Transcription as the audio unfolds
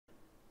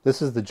This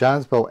is the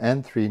Jonsbo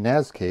N3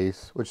 NAS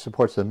case, which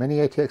supports a mini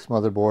ATX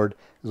motherboard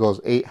as well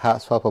as 8 hot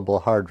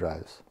swappable hard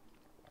drives.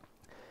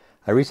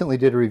 I recently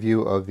did a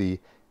review of the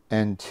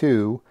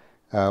N2,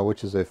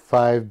 which is a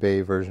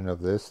 5-bay version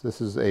of this.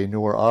 This is a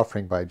newer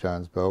offering by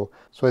Jonsbo,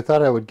 so I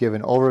thought I would give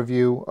an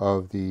overview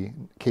of the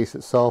case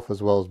itself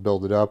as well as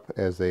build it up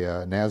as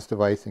a NAS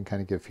device and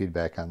kind of give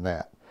feedback on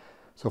that.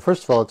 So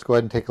first of all, let's go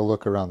ahead and take a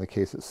look around the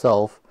case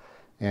itself,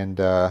 and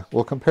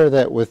we'll compare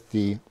that with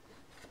the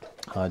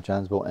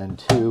Jonsbo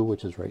N2,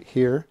 which is right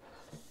here.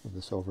 Move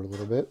this over a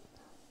little bit.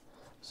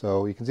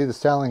 So you can see the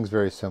styling is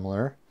very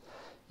similar,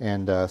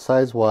 and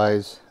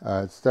size-wise,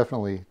 it's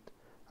definitely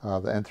the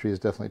N3 is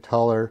definitely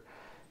taller.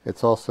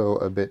 It's also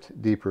a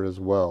bit deeper as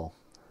well,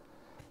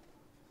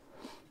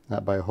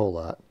 not by a whole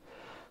lot.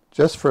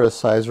 Just for a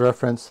size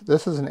reference,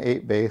 this is an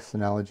 8-bay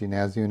Synology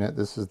NAS unit.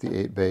 This is the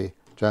 8-bay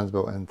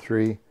Jonsbo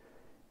N3. You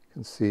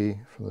can see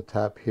from the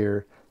top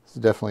here, this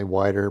is definitely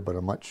wider, but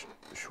a much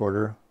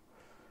shorter.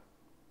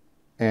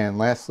 And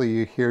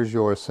lastly, here's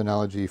your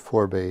Synology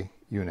 4-bay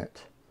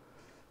unit.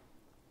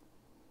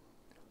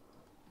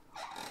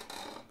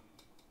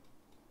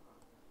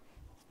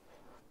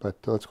 But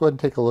let's go ahead and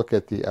take a look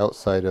at the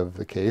outside of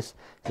the case.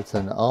 It's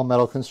an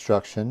all-metal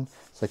construction.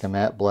 It's like a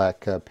matte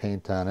black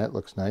paint on it.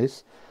 Looks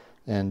nice.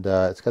 And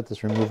it's got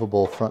this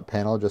removable front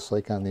panel just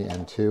like on the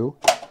N2.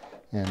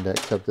 And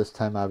except this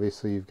time,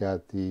 obviously, you've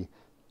got the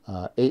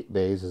 8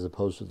 bays as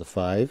opposed to the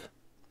 5.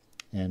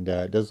 And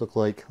it does look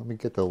like, let me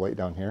get the light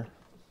down here.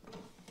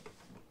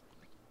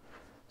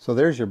 So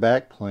there's your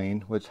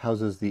backplane, which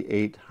houses the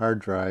 8 hard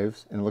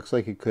drives, and it looks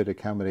like it could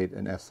accommodate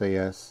an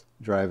SAS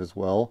drive as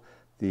well.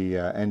 The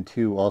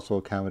N2 also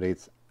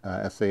accommodates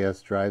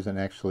SAS drives and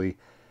actually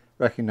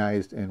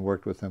recognized and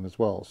worked with them as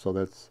well. So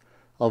that's,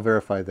 I'll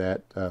verify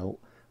that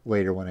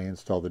later when I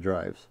install the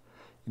drives.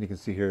 And you can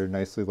see here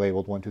nicely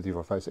labeled 1, 2, 3,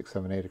 4, 5, 6,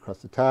 7, 8 across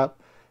the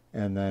top.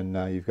 And then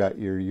you've got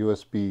your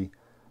USB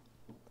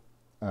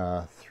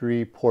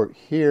 3 port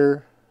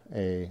here,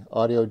 a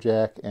audio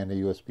jack, and a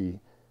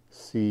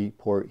USB-C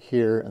port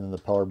here, and then the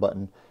power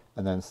button,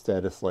 and then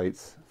status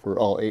lights for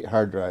all 8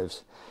 hard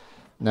drives.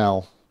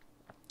 Now,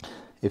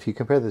 if you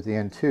compare that to the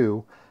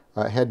N2,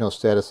 it had no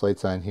status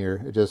lights on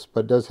here.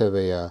 But it does have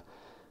a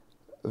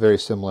very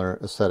similar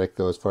aesthetic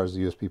though, as far as the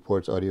USB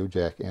ports, audio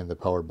jack, and the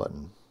power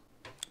button.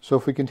 So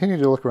if we continue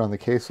to look around the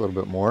case a little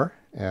bit more,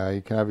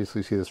 you can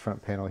obviously see this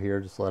front panel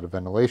here, just a lot of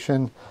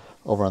ventilation.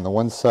 Over on the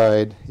one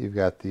side, you've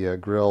got the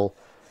grill.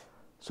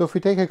 So if we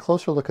take a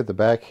closer look at the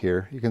back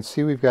here, you can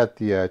see we've got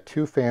the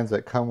 2 fans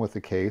that come with the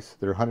case.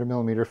 They're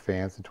 100mm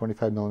fans and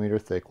 25mm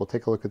thick. We'll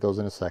take a look at those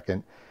in a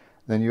second.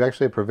 Then you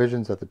actually have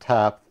provisions at the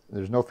top.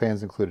 There's no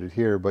fans included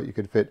here, but you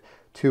could fit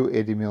 2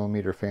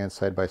 80mm fans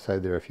side by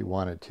side there if you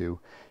wanted to.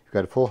 You've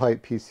got a full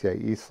height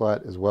PCIe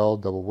slot as well,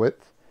 double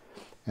width.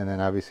 And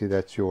then obviously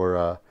that's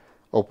your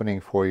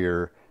opening for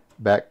your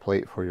back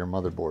plate for your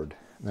motherboard.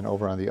 And then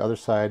over on the other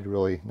side,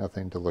 really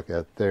nothing to look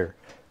at there.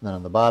 And then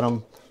on the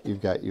bottom,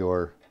 you've got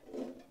your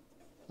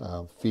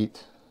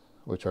feet,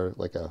 which are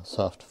like a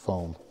soft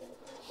foam.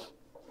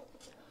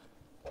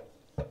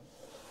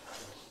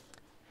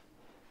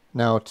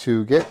 Now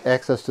to get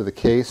access to the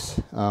case,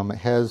 it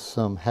has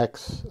some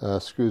hex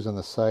screws on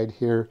the side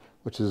here,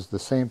 which is the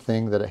same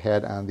thing that it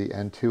had on the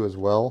N2 as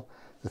well.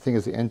 The thing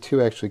is, the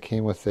N2 actually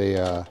came with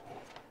a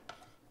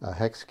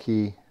hex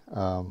key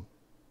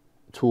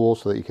tool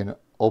so that you can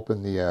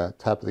open the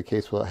top of the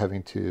case without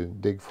having to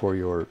dig for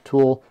your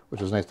tool,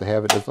 which is nice to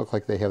have. It doesn't look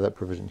like they have that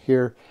provision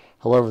here.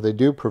 However, they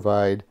do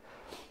provide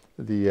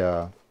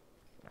the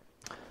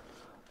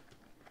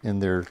in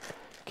their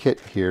kit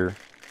here,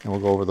 and we'll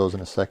go over those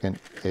in a second,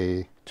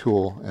 a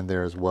tool in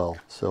there as well.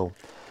 So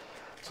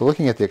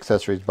looking at the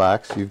accessories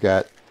box, you've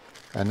got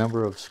a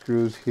number of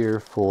screws here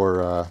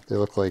for, they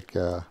look like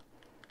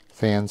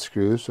fan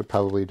screws, so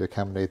probably to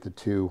accommodate the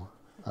 2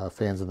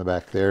 fans in the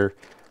back there.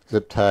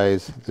 Zip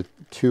ties, the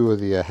 2 of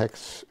the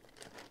hex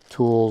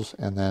tools,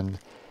 and then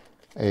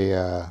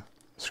a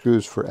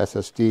screws for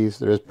SSDs.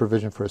 There is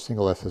provision for a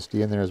single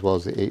SSD in there as well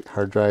as the 8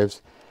 hard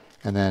drives,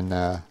 and then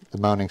the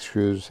mounting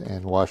screws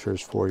and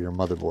washers for your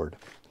motherboard.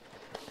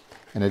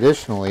 And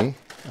additionally,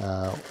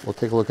 we'll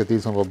take a look at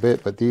these in a little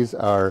bit, but these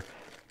are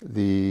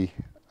the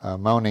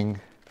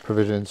mounting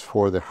provisions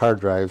for the hard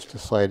drives to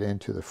slide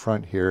into the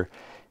front here.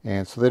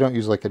 And so they don't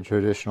use like a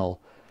traditional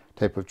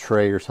type of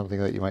tray or something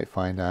that you might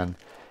find on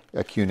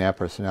a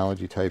QNAP or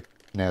Synology type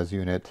NAS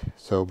unit.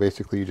 So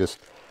basically you just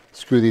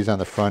screw these on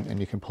the front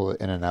and you can pull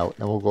it in and out,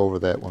 and we'll go over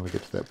that when we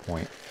get to that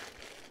point.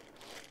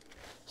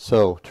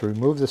 So to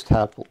remove this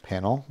top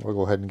panel, we'll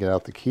go ahead and get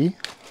out the key.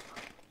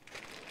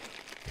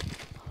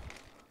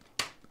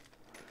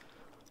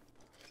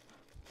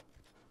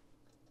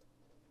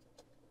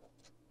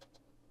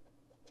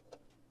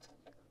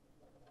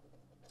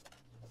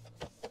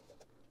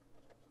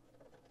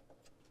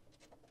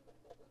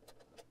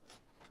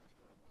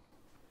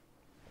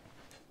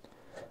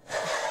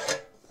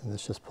 And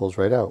this just pulls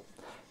right out.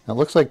 Now it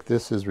looks like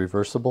this is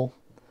reversible.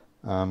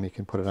 You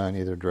can put it on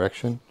either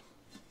direction.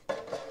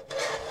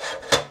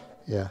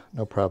 Yeah,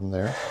 no problem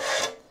there.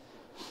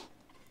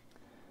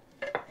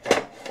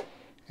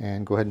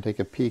 and go ahead and take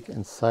a peek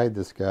inside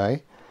this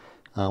guy.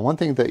 One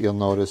thing that you'll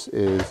notice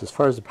is, as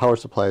far as the power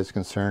supply is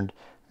concerned,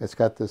 it's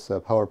got this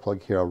power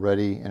plug here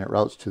already, and it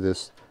routes to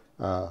this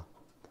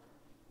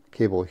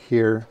cable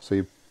here. So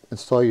you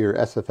install your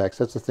SFX.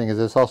 That's the thing, is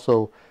this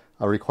also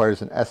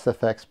requires an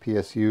SFX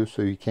PSU,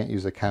 so you can't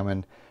use a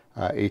common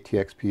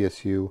ATX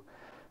PSU.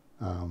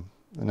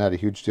 Not a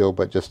huge deal,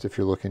 but just if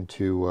you're looking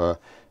to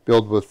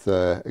build with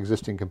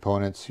existing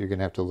components, you're going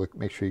to have to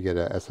make sure you get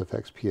a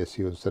SFX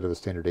PSU instead of a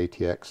standard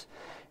ATX.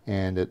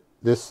 And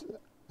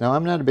now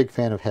I'm not a big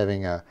fan of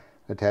having an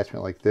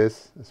attachment like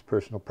this. It's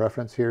personal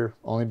preference here,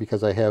 only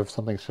because I have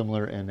something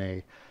similar in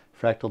a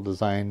Fractal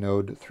Design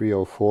Node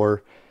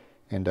 304.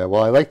 And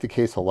while I like the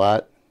case a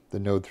lot, the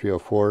Node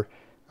 304,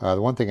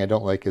 the one thing I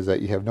don't like is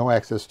that you have no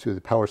access to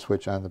the power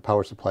switch on the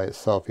power supply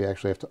itself. You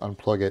actually have to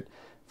unplug it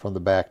from the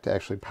back to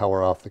actually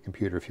power off the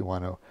computer if you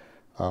want to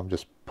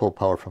just pull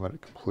power from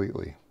it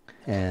completely.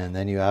 And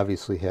then you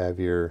obviously have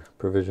your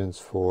provisions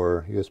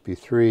for USB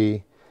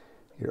 3,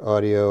 your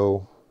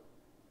audio.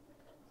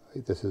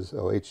 This is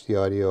HD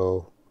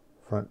audio,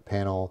 front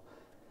panel,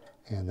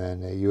 and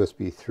then a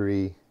USB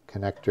 3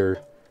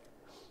 connector.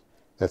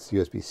 That's the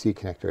USB-C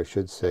connector, I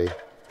should say.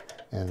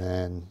 And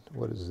then,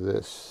 what is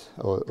this?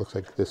 Oh, it looks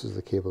like this is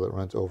the cable that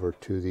runs over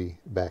to the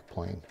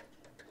backplane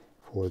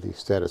for the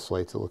status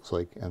lights, it looks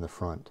like, in the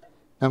front.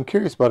 Now, I'm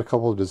curious about a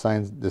couple of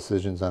design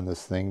decisions on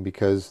this thing,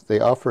 because they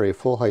offer a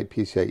full height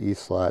PCIe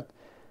slot,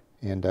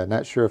 and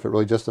not sure if it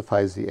really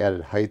justifies the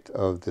added height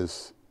of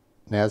this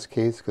NAS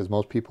case, because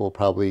most people will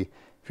probably,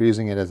 if you're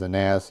using it as a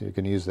NAS, you're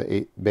going to use the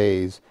 8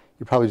 bays,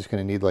 you're probably just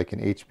going to need like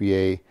an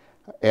HBA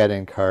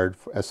add-in card,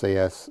 for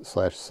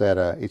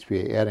SAS/SATA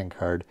HBA add-in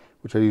card,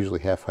 which are usually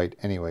half height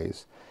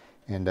anyways.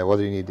 And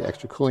whether you need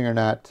extra cooling or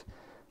not,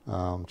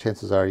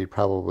 chances are you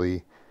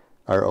probably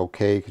are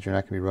okay, because you're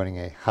not going to be running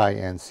a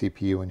high-end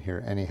CPU in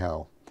here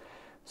anyhow.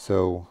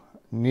 So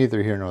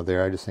neither here nor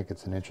there. I just think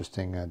it's an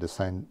interesting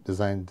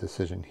design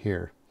decision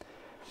here.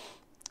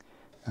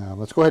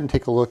 Let's go ahead and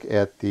take a look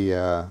at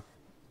the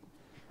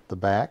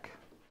back.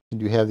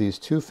 You have these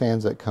two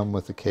fans that come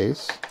with the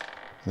case.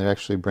 They're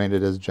actually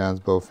branded as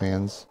Jonsbo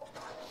fans.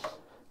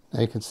 Now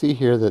you can see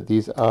here that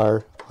these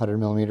are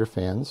 100mm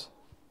fans,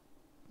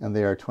 and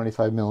they are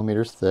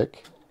 25mm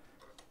thick.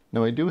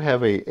 Now we do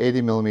have a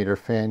 80mm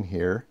fan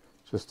here,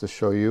 just to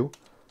show you.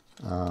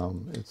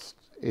 It's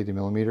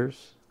 80mm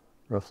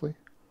roughly,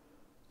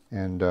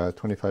 and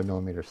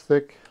 25mm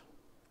thick,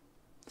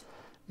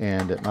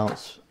 and it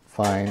mounts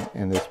fine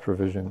in this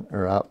provision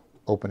or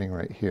opening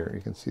right here. You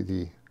can see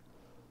the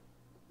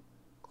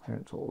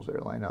clearance holes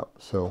there line up.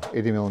 So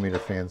 80mm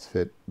fans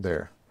fit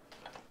there.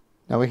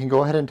 Now we can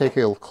go ahead and take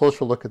a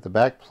closer look at the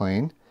back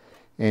plane,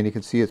 and you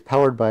can see it's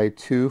powered by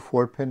two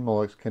 4-pin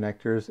Molex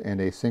connectors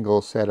and a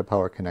single SATA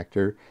power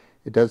connector.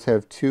 It does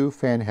have two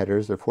fan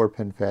headers. They're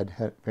 4-pin fan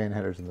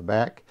headers in the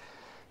back.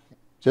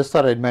 Just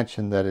thought I'd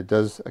mention that it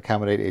does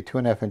accommodate a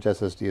 2.5-inch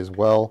SSD as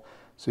well,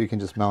 so you can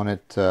just mount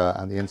it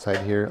on the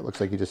inside here. It looks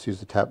like you just use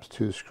the top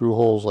two screw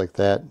holes like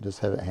that, just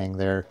have it hang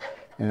there.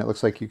 And it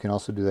looks like you can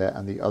also do that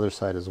on the other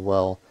side as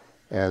well,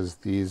 as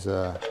these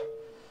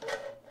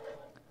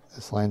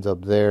this lines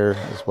up there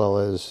as well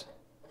as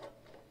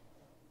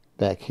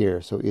back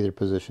here. So either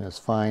position is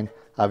fine.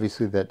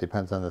 Obviously that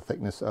depends on the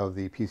thickness of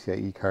the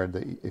PCIe card,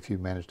 that if you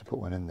manage to put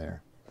one in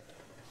there.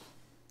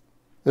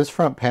 This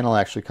front panel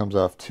actually comes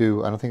off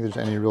too. I don't think there's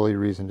any really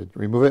reason to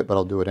remove it, but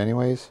I'll do it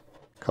anyways.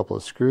 A couple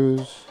of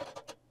screws.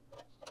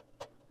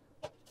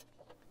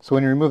 So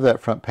when you remove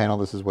that front panel,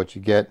 this is what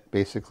you get.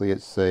 Basically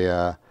it's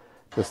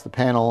just the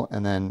panel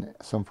and then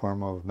some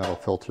form of metal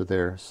filter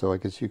there. So I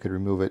guess you could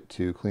remove it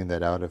to clean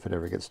that out if it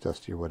ever gets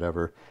dusty or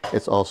whatever.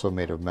 It's also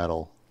made of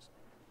metal.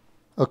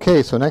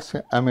 Okay, so next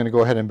I'm going to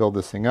go ahead and build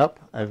this thing up.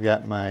 I've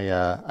got my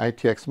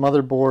ITX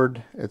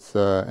motherboard. It's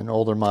an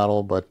older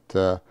model, but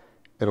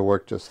it'll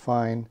work just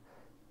fine.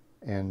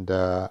 And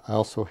I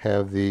also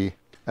have the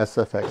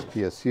SFX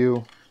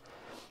PSU.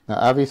 Now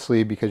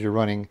obviously, because you're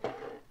running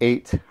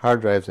 8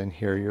 hard drives in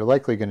here, you're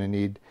likely going to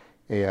need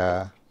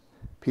a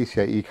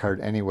PCIe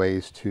card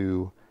anyways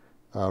to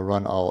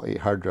run all 8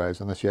 hard drives,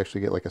 unless you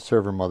actually get like a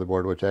server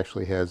motherboard, which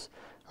actually has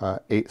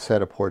 8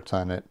 SATA ports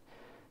on it.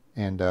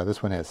 And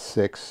this one has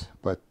 6,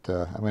 but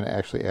I'm going to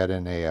actually add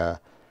in a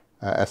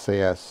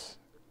SAS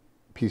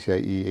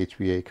PCIe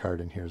HBA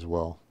card in here as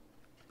well.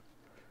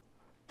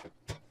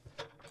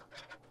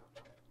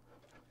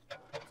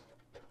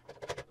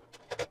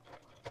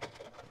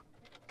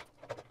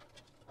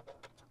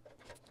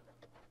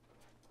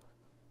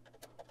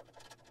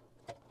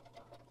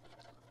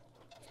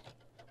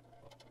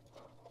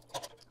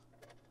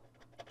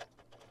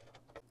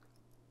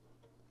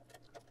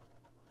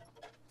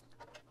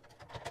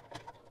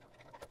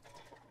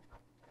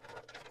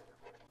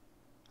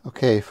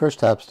 Okay,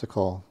 first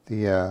obstacle.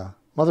 The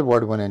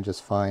motherboard went in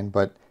just fine,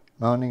 but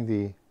mounting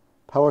the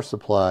power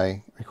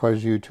supply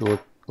requires you to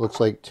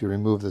looks like to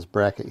remove this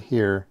bracket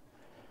here,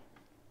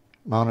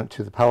 mount it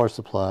to the power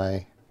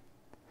supply,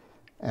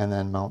 and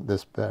then mount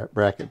this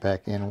bracket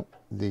back in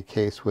the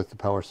case with the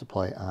power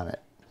supply on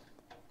it.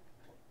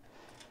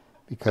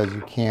 because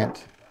you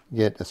can't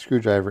get a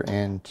screwdriver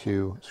in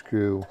to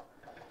screw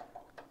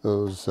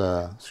those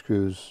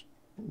screws,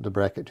 the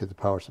bracket to the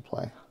power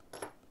supply.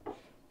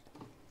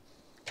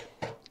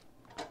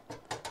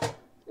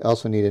 You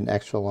also need an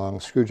extra long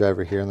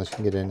screwdriver here unless you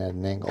can get in at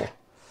an angle.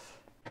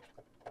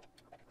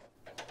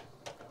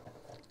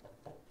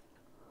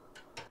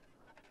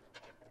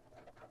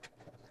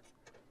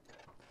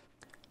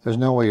 There's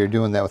no way you're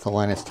doing that with a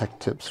Linus Tech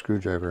Tip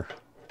screwdriver.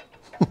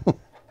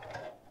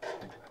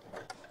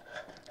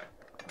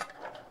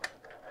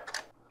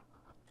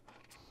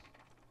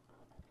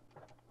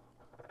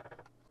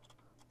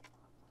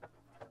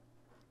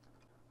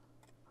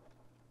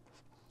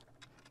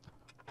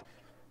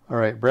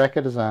 Alright,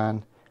 bracket is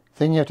on.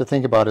 Thing you have to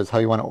think about is how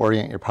you want to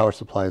orient your power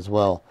supply as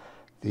well.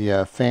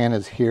 The fan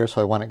is here, so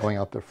I want it going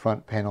out the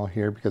front panel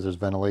here because there's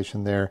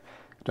ventilation there.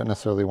 I don't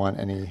necessarily want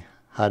any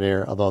hot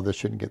air, although this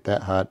shouldn't get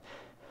that hot,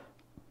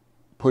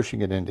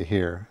 pushing it into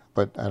here.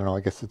 But I don't know,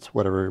 I guess it's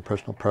whatever your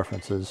personal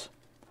preference is.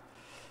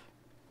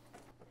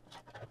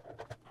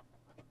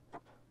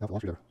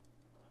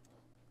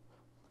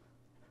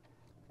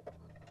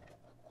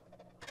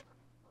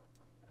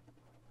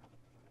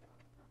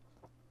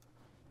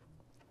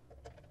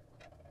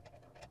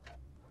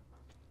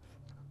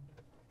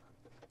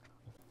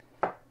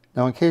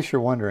 Now, in case you're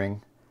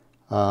wondering,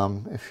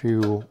 if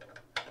you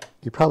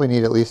probably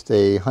need at least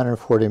a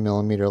 140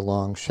 millimeter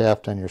long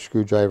shaft on your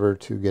screwdriver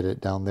to get it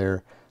down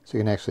there so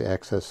you can actually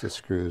access the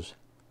screws.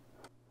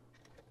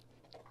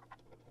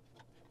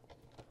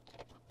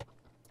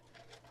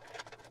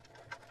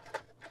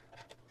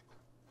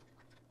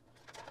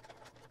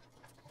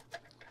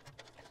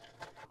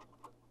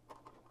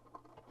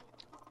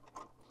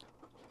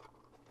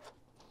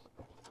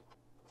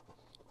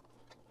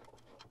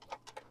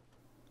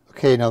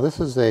 Okay, now this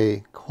is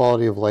a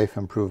quality of life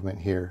improvement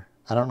here.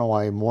 I don't know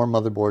why more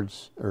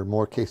motherboards or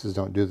more cases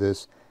don't do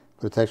this,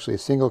 but it's actually a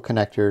single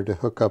connector to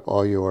hook up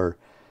all your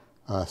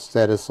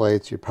status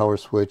lights, your power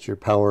switch, your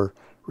power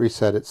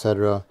reset,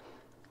 etc.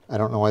 I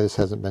don't know why this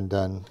hasn't been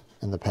done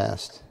in the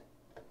past.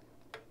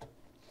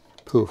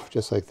 Poof,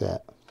 just like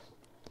that.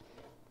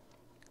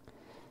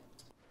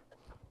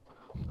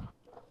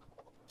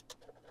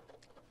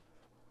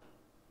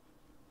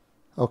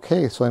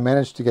 Okay, so I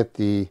managed to get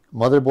the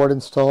motherboard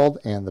installed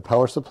and the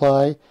power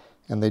supply,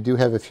 and they do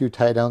have a few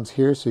tie downs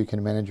here so you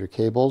can manage your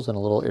cables and a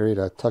little area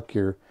to tuck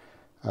your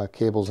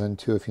cables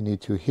into if you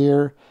need to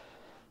here.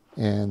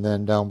 And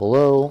then down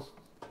below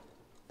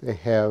they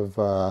have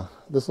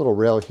this little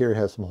rail here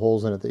has some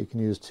holes in it that you can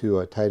use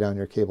to tie down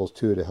your cables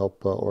to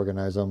help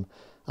organize them.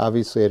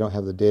 Obviously I don't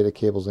have the data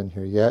cables in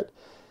here yet,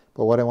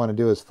 but what I want to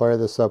do is fire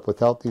this up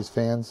without these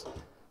fans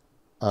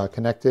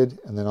connected,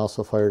 and then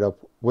also fire it up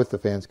with the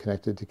fans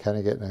connected to kind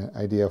of get an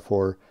idea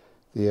for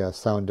the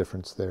sound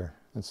difference there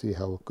and see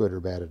how good or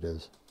bad it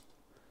is.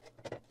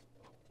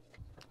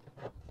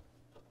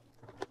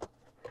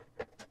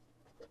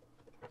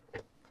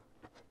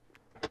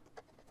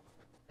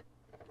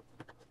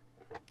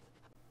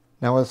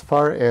 Now, as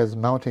far as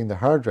mounting the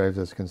hard drives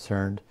is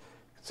concerned,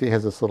 you can see it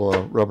has this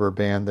little rubber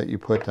band that you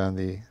put on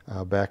the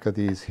back of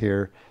these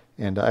here,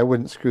 and I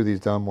wouldn't screw these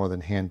down more than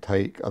hand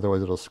tight,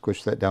 otherwise it'll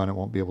squish that down. It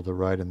won't be able to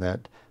ride in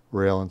that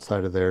rail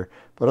inside of there.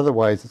 But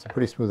otherwise it's a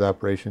pretty smooth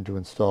operation to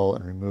install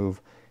and remove.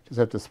 Just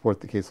have to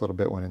support the case a little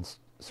bit when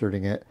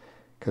inserting it,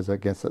 because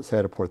against that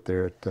SATA port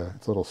there it's a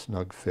little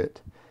snug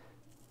fit.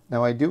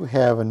 Now, I do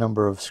have a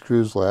number of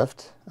screws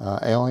left.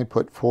 I only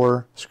put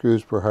 4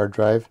 screws per hard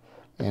drive,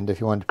 and if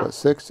you wanted to put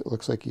 6, it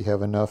looks like you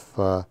have enough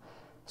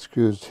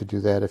screws to do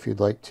that if you'd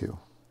like to.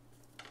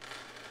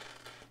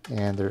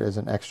 And there is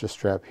an extra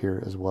strap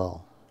here as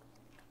well.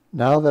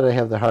 Now that I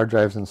have the hard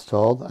drives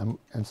installed, I'm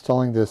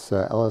installing this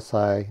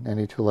LSI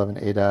 9211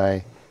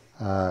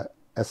 8i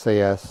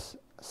SAS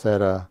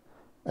SATA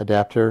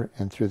adapter,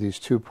 and through these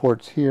 2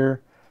 ports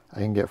here I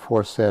can get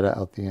 4 SATA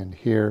out the end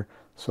here.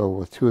 So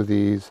with 2 of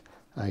these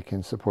I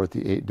can support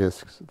the 8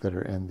 disks that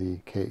are in the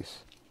case.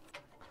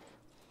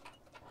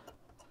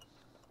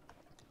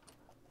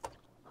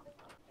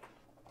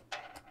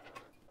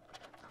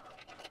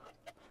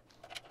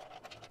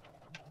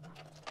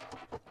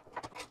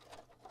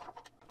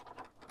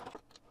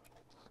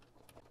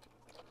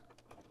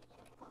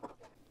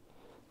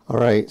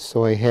 Alright,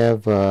 so I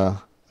have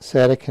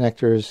SATA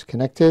connectors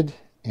connected,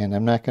 and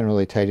I'm not going to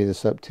really tidy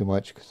this up too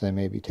much because I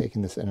may be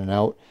taking this in and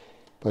out,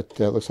 but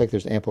it looks like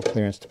there's ample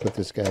clearance to put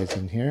this guys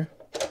in here.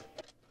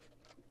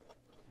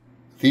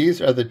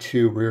 These are the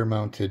 2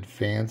 rear-mounted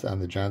fans on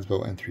the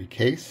Jonsbo N3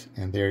 case,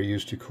 and they are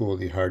used to cool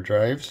the hard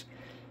drives,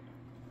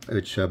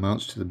 which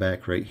mounts to the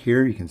back right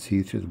here. You can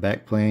see through the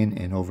backplane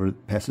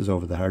and passes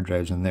over the hard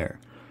drives in there.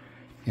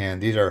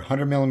 And these are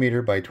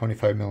 100mm by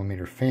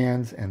 25mm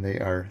fans, and they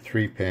are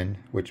 3-pin,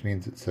 which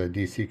means it's a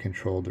DC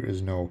controlled. There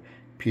is no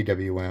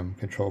PWM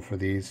control for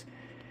these.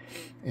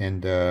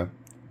 And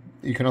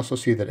you can also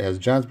see that as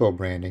Jonsbo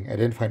branding. I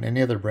didn't find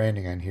any other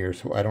branding on here,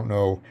 so I don't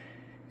know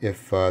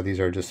if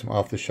these are just some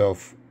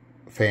off-the-shelf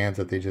fans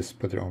that they just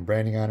put their own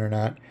branding on or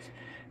not.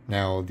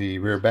 Now, the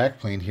rear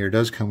backplane here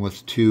does come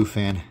with 2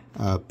 fan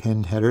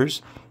pin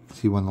headers.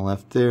 See one on the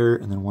left there,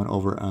 and then one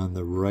over on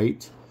the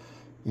right.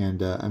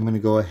 And I'm going to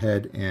go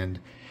ahead and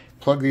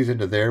plug these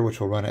into there, which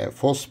will run at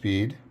full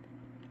speed,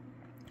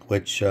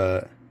 which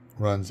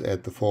runs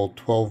at the full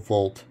 12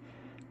 volt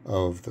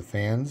of the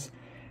fans.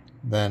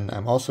 Then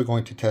I'm also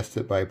going to test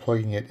it by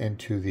plugging it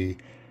into the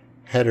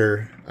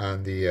header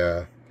on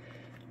the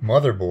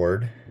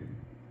motherboard,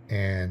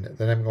 and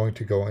then I'm going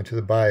to go into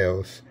the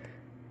BIOS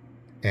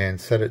and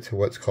set it to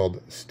what's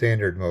called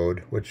standard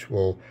mode, which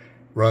will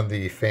run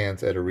the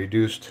fans at a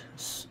reduced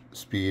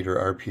speed or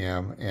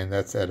RPM, and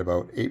that's at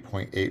about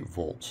 8.8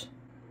 volts.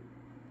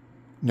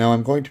 Now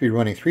I'm going to be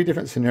running 3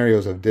 different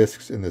scenarios of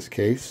disks in this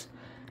case,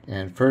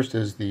 and first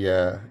is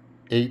the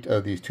 8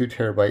 of these 2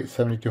 terabyte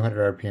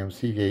 7200 RPM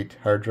Seagate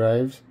hard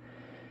drives,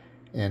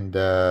 and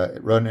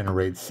run in a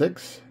RAID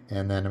 6,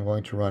 and then I'm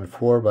going to run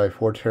 4 by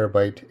 4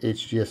 terabyte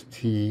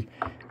HGST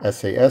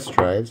SAS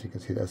drives. You can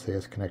see the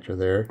SAS connector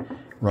there,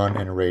 run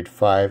in a RAID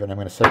 5, and I'm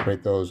going to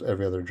separate those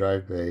every other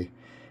drive bay,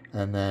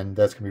 and then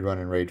that's going to be run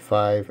in RAID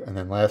 5. And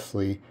then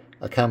lastly,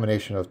 a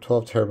combination of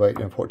 12 terabyte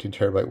and 14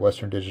 terabyte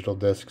Western Digital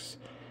disks.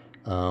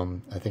 I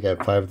think I have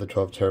 5 of the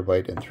 12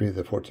 terabyte and 3 of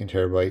the 14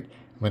 terabyte.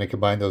 I'm going to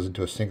combine those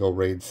into a single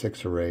RAID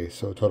 6 array,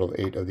 so a total of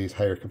 8 of these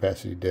higher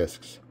capacity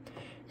disks.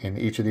 And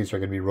each of these are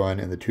going to be run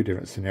in the 2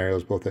 different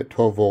scenarios, both at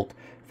 12 volt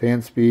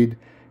fan speed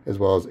as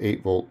well as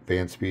 8 volt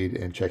fan speed,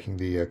 and checking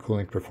the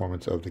cooling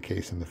performance of the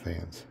case and the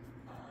fans.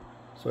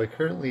 So I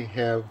currently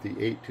have the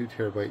 8 2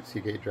 terabyte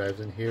Seagate drives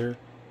in here,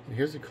 and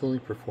here's the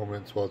cooling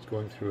performance while it's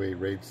going through a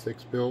RAID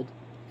 6 build.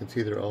 You can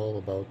see they're all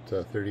about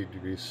 30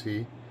 degrees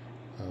C.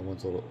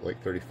 One's a little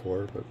like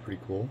 34, but pretty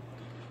cool.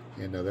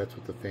 And that's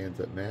with the fans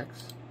at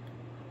max.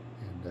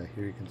 And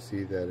here you can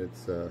see that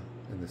it's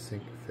in the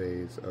sync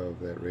phase of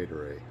that RAID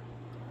array.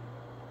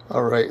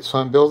 Alright, so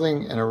I'm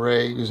building an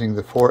array using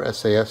the 4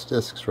 SAS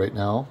disks right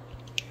now.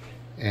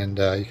 And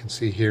you can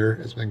see here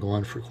it's been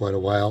going for quite a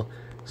while.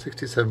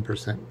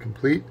 67%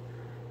 complete.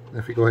 And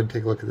if we go ahead and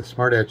take a look at the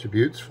smart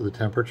attributes for the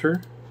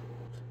temperature,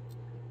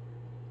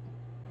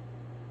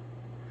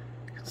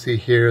 you can see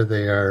here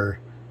they are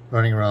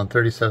running around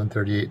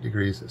 37-38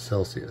 degrees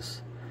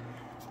Celsius.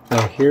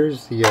 Now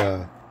here's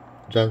the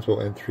Jonsbo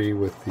N3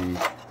 with the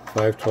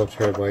 5 12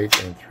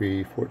 terabyte and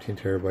 3 14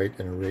 terabyte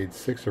and a RAID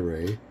 6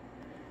 array.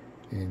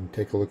 And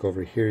take a look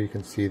over here, you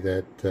can see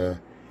that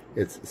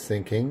it's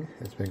syncing.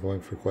 It's been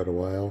going for quite a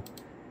while,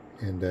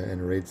 and in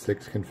a RAID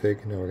 6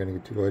 config. Now we're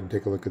going to go ahead and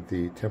take a look at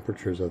the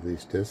temperatures of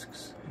these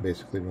disks,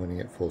 basically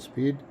running at full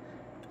speed,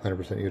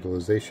 100%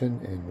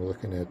 utilization, and we're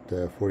looking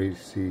at 40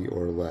 C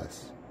or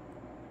less.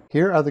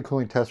 Here are the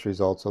cooling test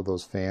results of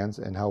those fans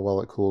and how well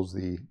it cools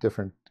the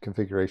different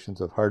configurations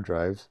of hard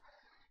drives.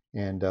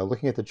 And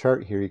looking at the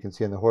chart here, you can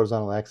see on the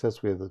horizontal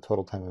axis we have the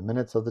total time in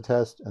minutes of the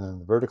test, and then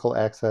the vertical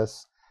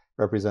axis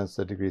represents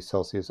the degrees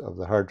Celsius of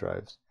the hard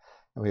drives.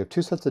 And we have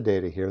 2 sets of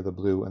data here, the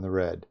blue and the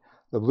red.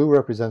 The blue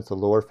represents the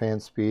lower fan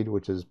speed,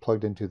 which is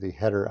plugged into the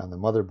header on the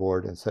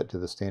motherboard and set to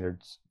the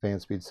standard fan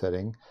speed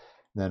setting. And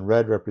then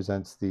red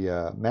represents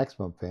the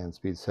maximum fan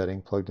speed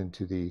setting, plugged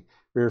into the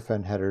rear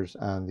fan headers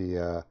on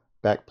the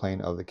backplane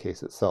of the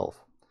case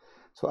itself.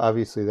 So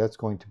obviously that's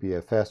going to be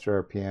a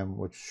faster RPM,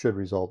 which should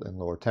result in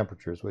lower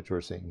temperatures, which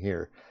we're seeing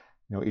here.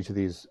 You know, each of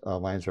these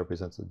lines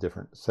represents a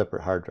different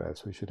separate hard drive,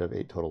 so we should have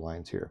 8 total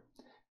lines here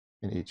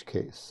in each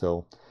case.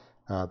 So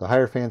the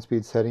higher fan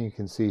speed setting you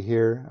can see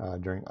here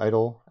during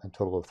idle, a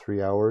total of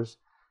 3 hours.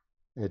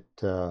 It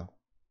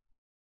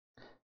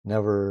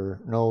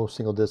no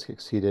single disk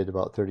exceeded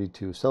about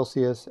 32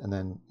 Celsius, and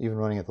then even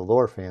running at the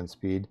lower fan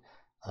speed,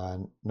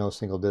 no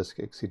single disk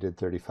exceeded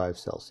 35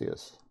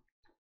 Celsius.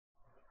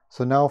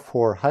 So now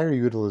for higher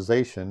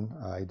utilization,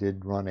 I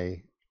did run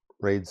a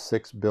RAID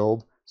 6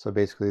 build. So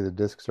basically the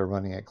disks are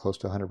running at close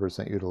to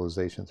 100%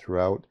 utilization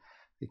throughout.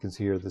 You can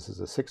see here this is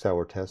a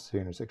 6-hour test,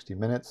 360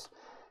 minutes,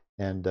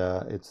 and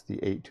it's the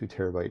 8 2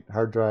 terabyte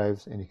hard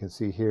drives. And you can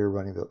see here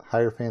running the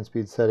higher fan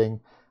speed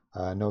setting,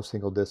 no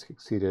single disk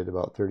exceeded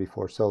about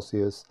 34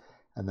 Celsius,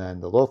 and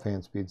then the low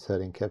fan speed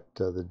setting kept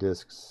the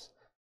disks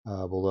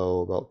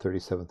below about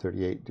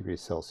 37-38 degrees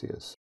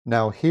Celsius.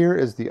 Now here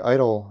is the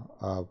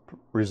idle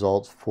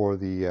results for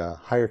the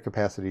higher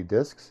capacity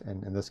disks,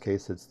 and in this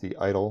case it's the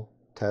idle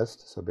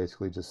test, so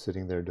basically just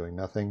sitting there doing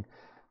nothing.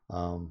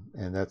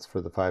 And that's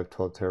for the 5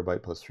 12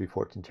 terabyte plus 3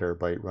 14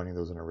 terabyte, running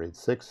those in a RAID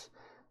 6.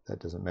 That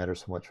doesn't matter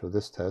so much for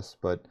this test,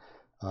 but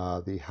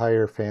the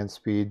higher fan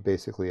speed,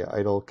 basically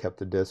idle, kept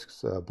the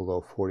disks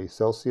below 40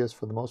 Celsius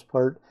for the most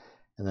part.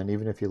 And then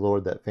even if you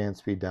lowered that fan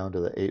speed down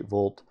to the 8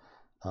 volt,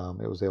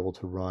 it was able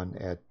to run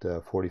at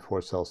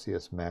 44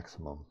 Celsius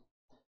maximum.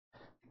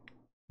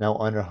 Now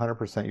under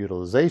 100%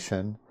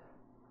 utilization,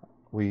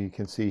 we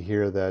can see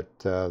here that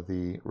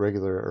the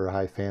regular or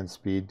high fan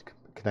speed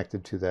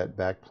connected to that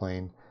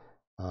backplane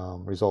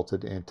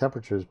resulted in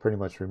temperatures pretty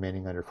much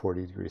remaining under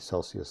 40 degrees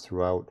Celsius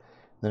throughout.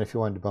 And then if you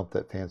wanted to bump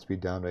that fan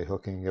speed down by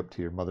hooking it up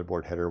to your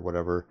motherboard header or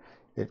whatever,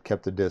 it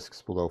kept the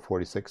disks below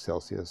 46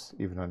 Celsius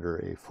even under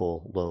a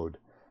full load.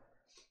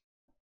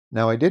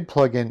 Now I did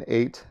plug in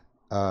 8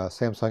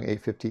 Samsung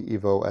 850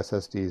 EVO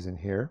SSDs in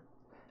here.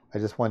 I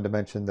just wanted to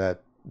mention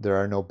that there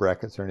are no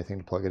brackets or anything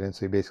to plug it in,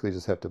 so you basically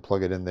just have to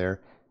plug it in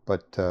there.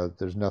 But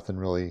there's nothing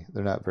really,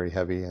 they're not very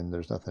heavy, and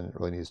there's nothing that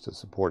really needs to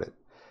support it.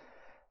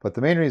 But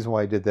the main reason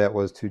why I did that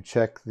was to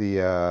check the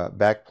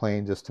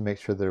backplane, just to make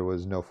sure there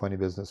was no funny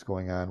business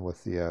going on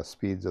with the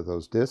speeds of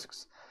those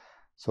disks.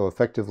 So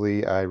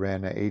effectively, I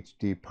ran a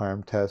HD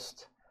parm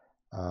test,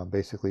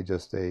 basically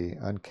just a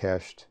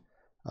uncached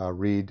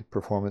read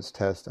performance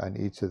test on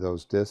each of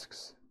those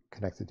disks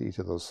connected to each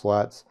of those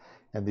slots,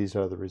 and these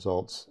are the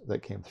results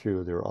that came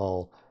through. They're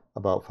all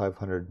about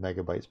 500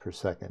 megabytes per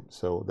second,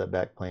 so that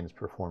backplane is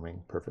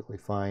performing perfectly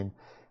fine.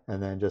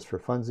 And then just for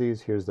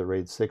funsies, here's the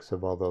RAID 6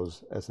 of all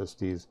those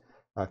SSDs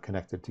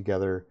connected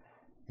together,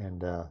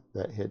 and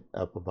that hit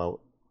up about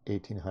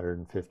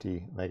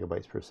 1850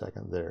 megabytes per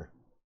second there.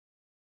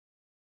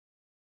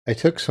 I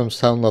took some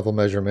sound level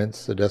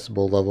measurements, the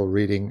decibel level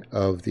reading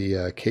of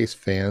the case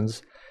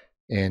fans,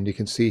 and you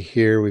can see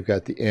here we've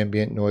got the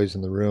ambient noise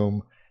in the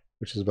room,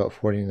 which is about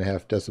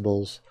 14.5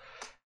 decibels.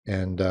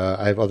 And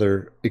I have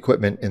other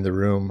equipment in the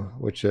room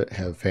which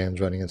have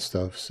fans running and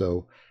stuff,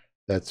 so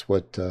that's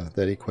what that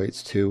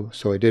equates to.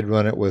 So I did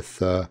run it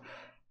with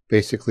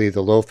basically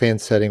the low fan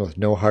setting with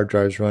no hard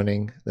drives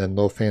running, then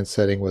low fan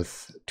setting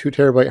with 2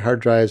 terabyte hard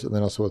drives, and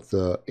then also with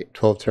the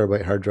 12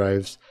 terabyte hard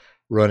drives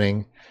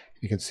running.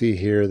 You can see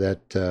here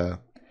that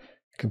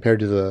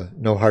compared to the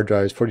no hard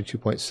drives,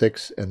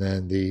 42.6, and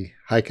then the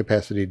high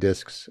capacity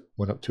disks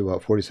went up to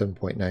about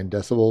 47.9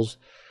 decibels.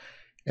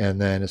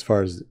 And then as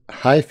far as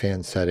high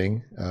fan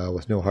setting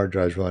with no hard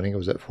drives running, it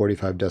was at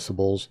 45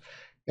 decibels.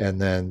 And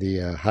then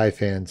the high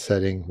fan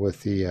setting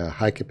with the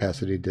high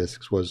capacity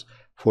disks was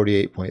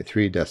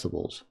 48.3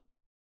 decibels.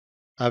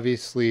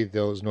 Obviously,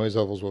 those noise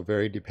levels will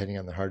vary depending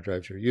on the hard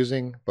drives you're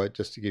using, but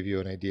just to give you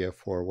an idea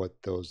for what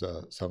those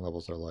sound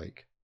levels are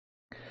like.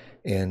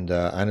 And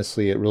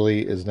honestly, it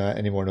really is not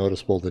any more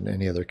noticeable than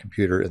any other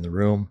computer in the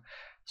room.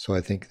 So I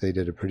think they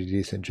did a pretty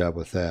decent job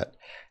with that.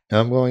 Now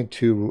I'm going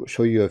to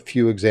show you a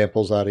few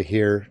examples out of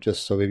here,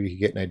 just so maybe you can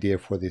get an idea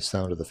for the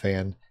sound of the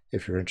fan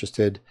if you're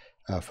interested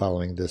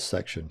following this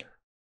section.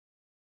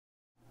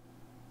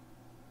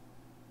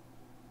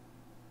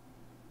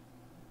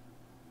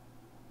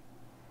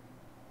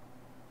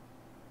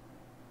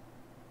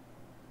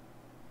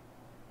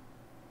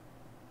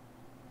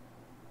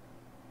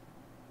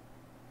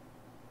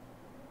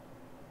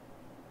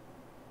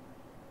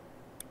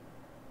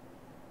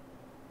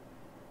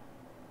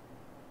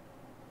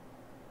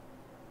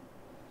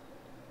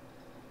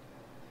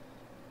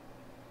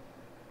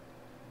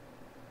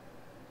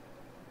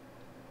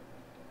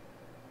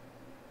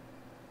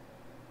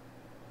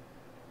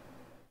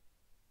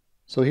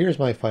 So here's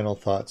my final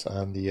thoughts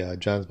on the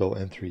Jonsbo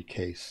N3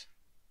 case.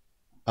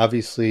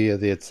 Obviously,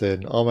 it's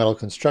an all-metal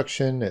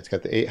construction, it's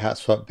got the 8 hot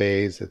swap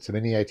bays, it's a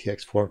mini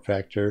ITX form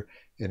factor,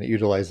 and it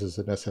utilizes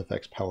an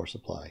SFX power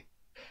supply.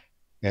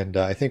 And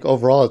I think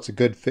overall it's a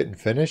good fit and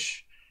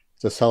finish.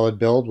 It's a solid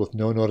build with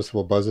no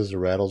noticeable buzzes or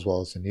rattles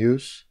while it's in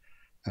use.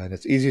 And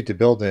it's easy to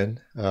build in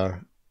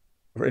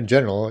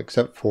general,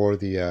 except for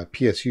the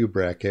PSU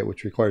bracket,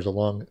 which requires a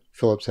long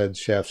Phillips head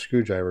shaft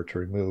screwdriver to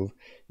remove.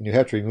 And you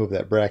have to remove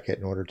that bracket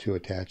in order to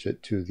attach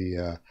it to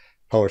the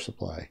power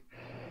supply.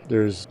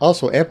 There's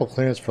also ample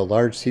clearance for a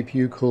large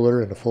CPU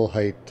cooler and a full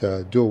height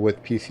dual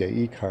width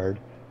PCIe card.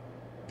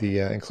 The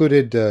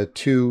included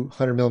 2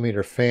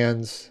 100mm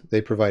fans,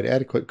 they provide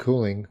adequate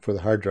cooling for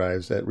the hard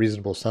drives at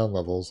reasonable sound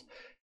levels,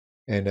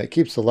 and it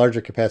keeps the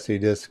larger capacity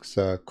disks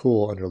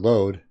cool under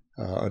load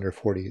under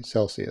 40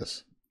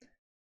 Celsius.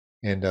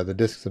 And the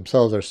disks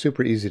themselves are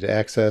super easy to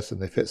access, and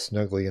they fit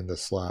snugly in the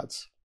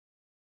slots.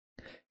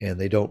 And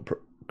they don't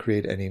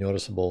create any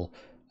noticeable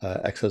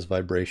excess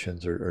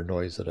vibrations or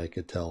noise that I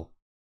could tell.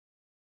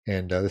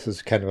 And this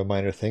is kind of a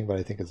minor thing, but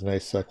I think it's a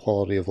nice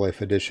quality of life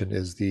addition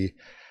is the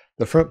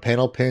front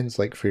panel pins,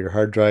 like for your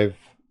hard drive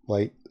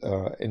light,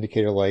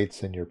 indicator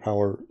lights and your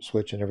power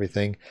switch and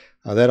everything.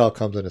 That all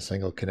comes in a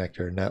single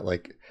connector, not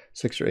like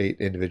 6 or 8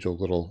 individual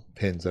little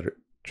pins that are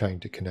trying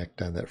to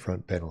connect on that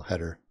front panel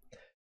header.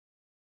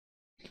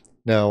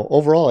 Now,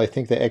 overall, I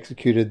think they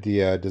executed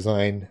the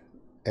design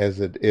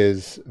as it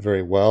is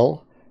very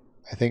well.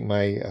 I think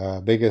my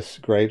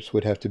biggest gripes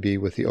would have to be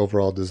with the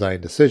overall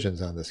design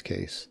decisions on this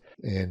case.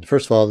 And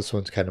first of all, this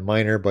one's kind of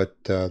minor,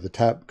 but the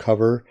top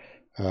cover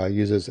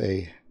uses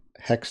a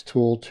hex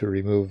tool to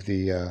remove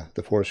the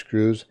 4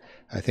 screws.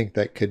 I think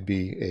that could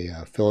be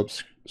a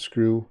Phillips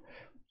screw,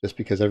 just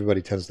because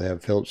everybody tends to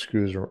have Phillips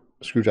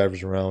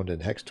screwdrivers around,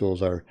 and hex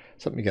tools are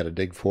something you got to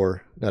dig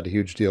for. Not a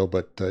huge deal,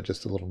 but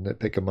just a little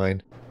nitpick of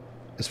mine.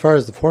 As far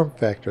as the form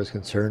factor is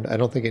concerned, I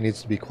don't think it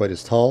needs to be quite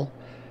as tall.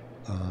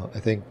 I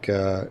think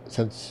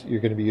since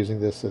you're going to be using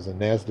this as a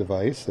NAS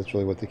device, that's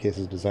really what the case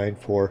is designed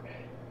for,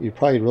 you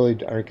probably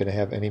really aren't going to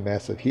have any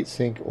massive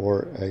heatsink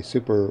or a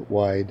super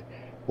wide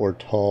or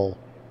tall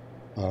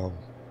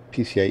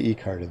PCIe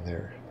card in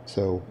there.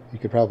 So you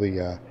could probably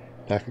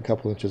knock a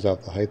couple inches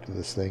off the height of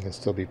this thing and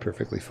still be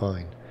perfectly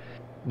fine.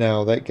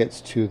 Now that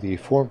gets to the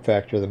form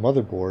factor of the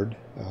motherboard.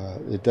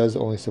 It does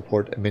only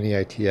support a mini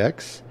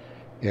ITX,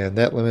 and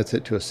that limits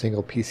it to a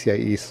single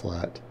PCIe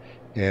slot.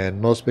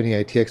 And most mini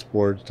ITX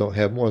boards don't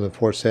have more than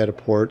 4 SATA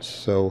ports,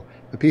 so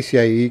a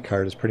PCIe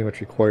card is pretty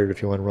much required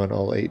if you want to run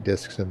all 8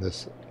 disks in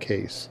this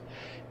case.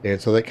 And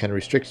so that kind of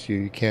restricts you.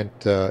 You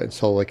can't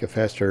install like a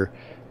faster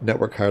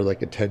network card,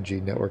 like a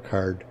 10G network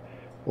card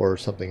or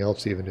something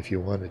else, even if you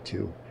wanted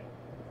to,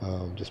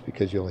 just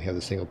because you only have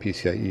the single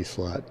PCIe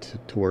slot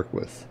to work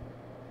with.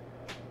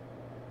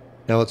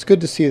 Now it's good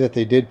to see that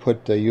they did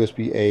put the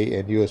USB-A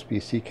and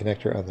USB-C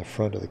connector on the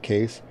front of the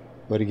case,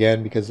 but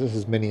again, because this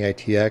is mini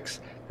ITX,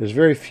 there's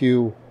very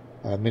few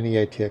mini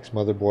ITX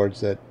motherboards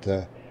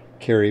that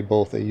carry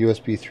both a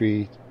USB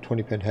 3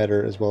 20-pin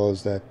header as well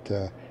as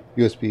that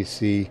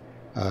USB-C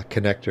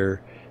connector,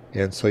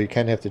 and so you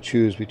kind of have to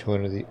choose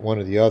between one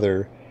or the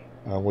other,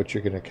 which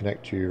you're going to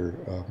connect to your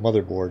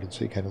motherboard, and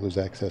so you kind of lose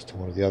access to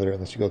one or the other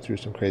unless you go through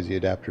some crazy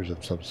adapters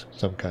of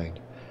some kind.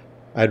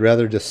 I'd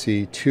rather just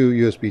see 2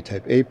 USB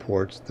Type A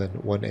ports than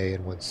one A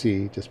and one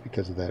C, just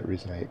because of that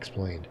reason I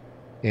explained.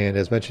 And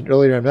as mentioned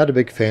earlier, I'm not a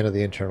big fan of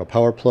the internal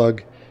power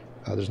plug.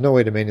 There's no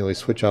way to manually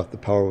switch off the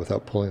power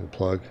without pulling the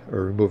plug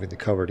or removing the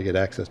cover to get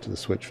access to the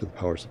switch for the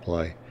power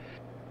supply.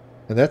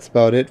 And that's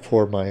about it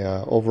for my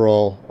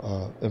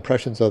overall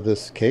impressions of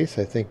this case.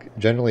 I think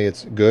generally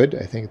it's good.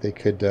 I think they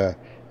could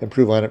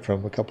improve on it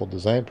from a couple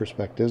design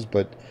perspectives,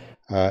 but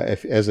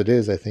as it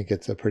is, I think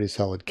it's a pretty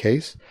solid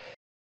case.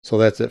 So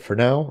that's it for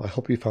now. I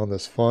hope you found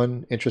this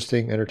fun,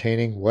 interesting,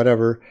 entertaining,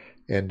 whatever.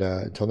 And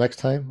until next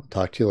time, I'll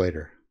talk to you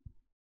later.